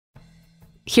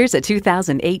Here's a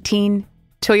 2018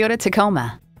 Toyota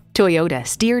Tacoma. Toyota,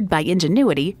 steered by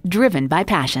ingenuity, driven by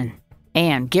passion.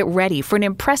 And get ready for an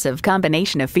impressive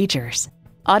combination of features: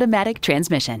 automatic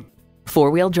transmission,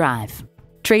 four-wheel drive,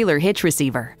 trailer hitch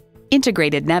receiver,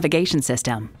 integrated navigation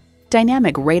system,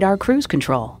 dynamic radar cruise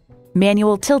control,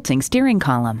 manual tilting steering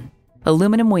column,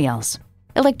 aluminum wheels,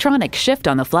 electronic shift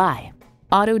on the fly,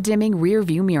 auto-dimming rear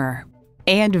view mirror,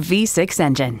 and V6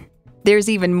 engine. There's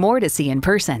even more to see in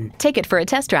person. Take it for a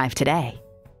test drive today.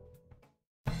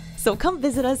 So come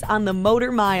visit us on the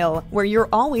Motor Mile, where you're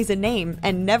always a name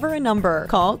and never a number.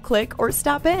 Call, click, or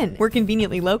stop in. We're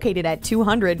conveniently located at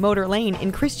 200 Motor Lane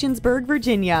in Christiansburg,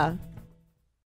 Virginia.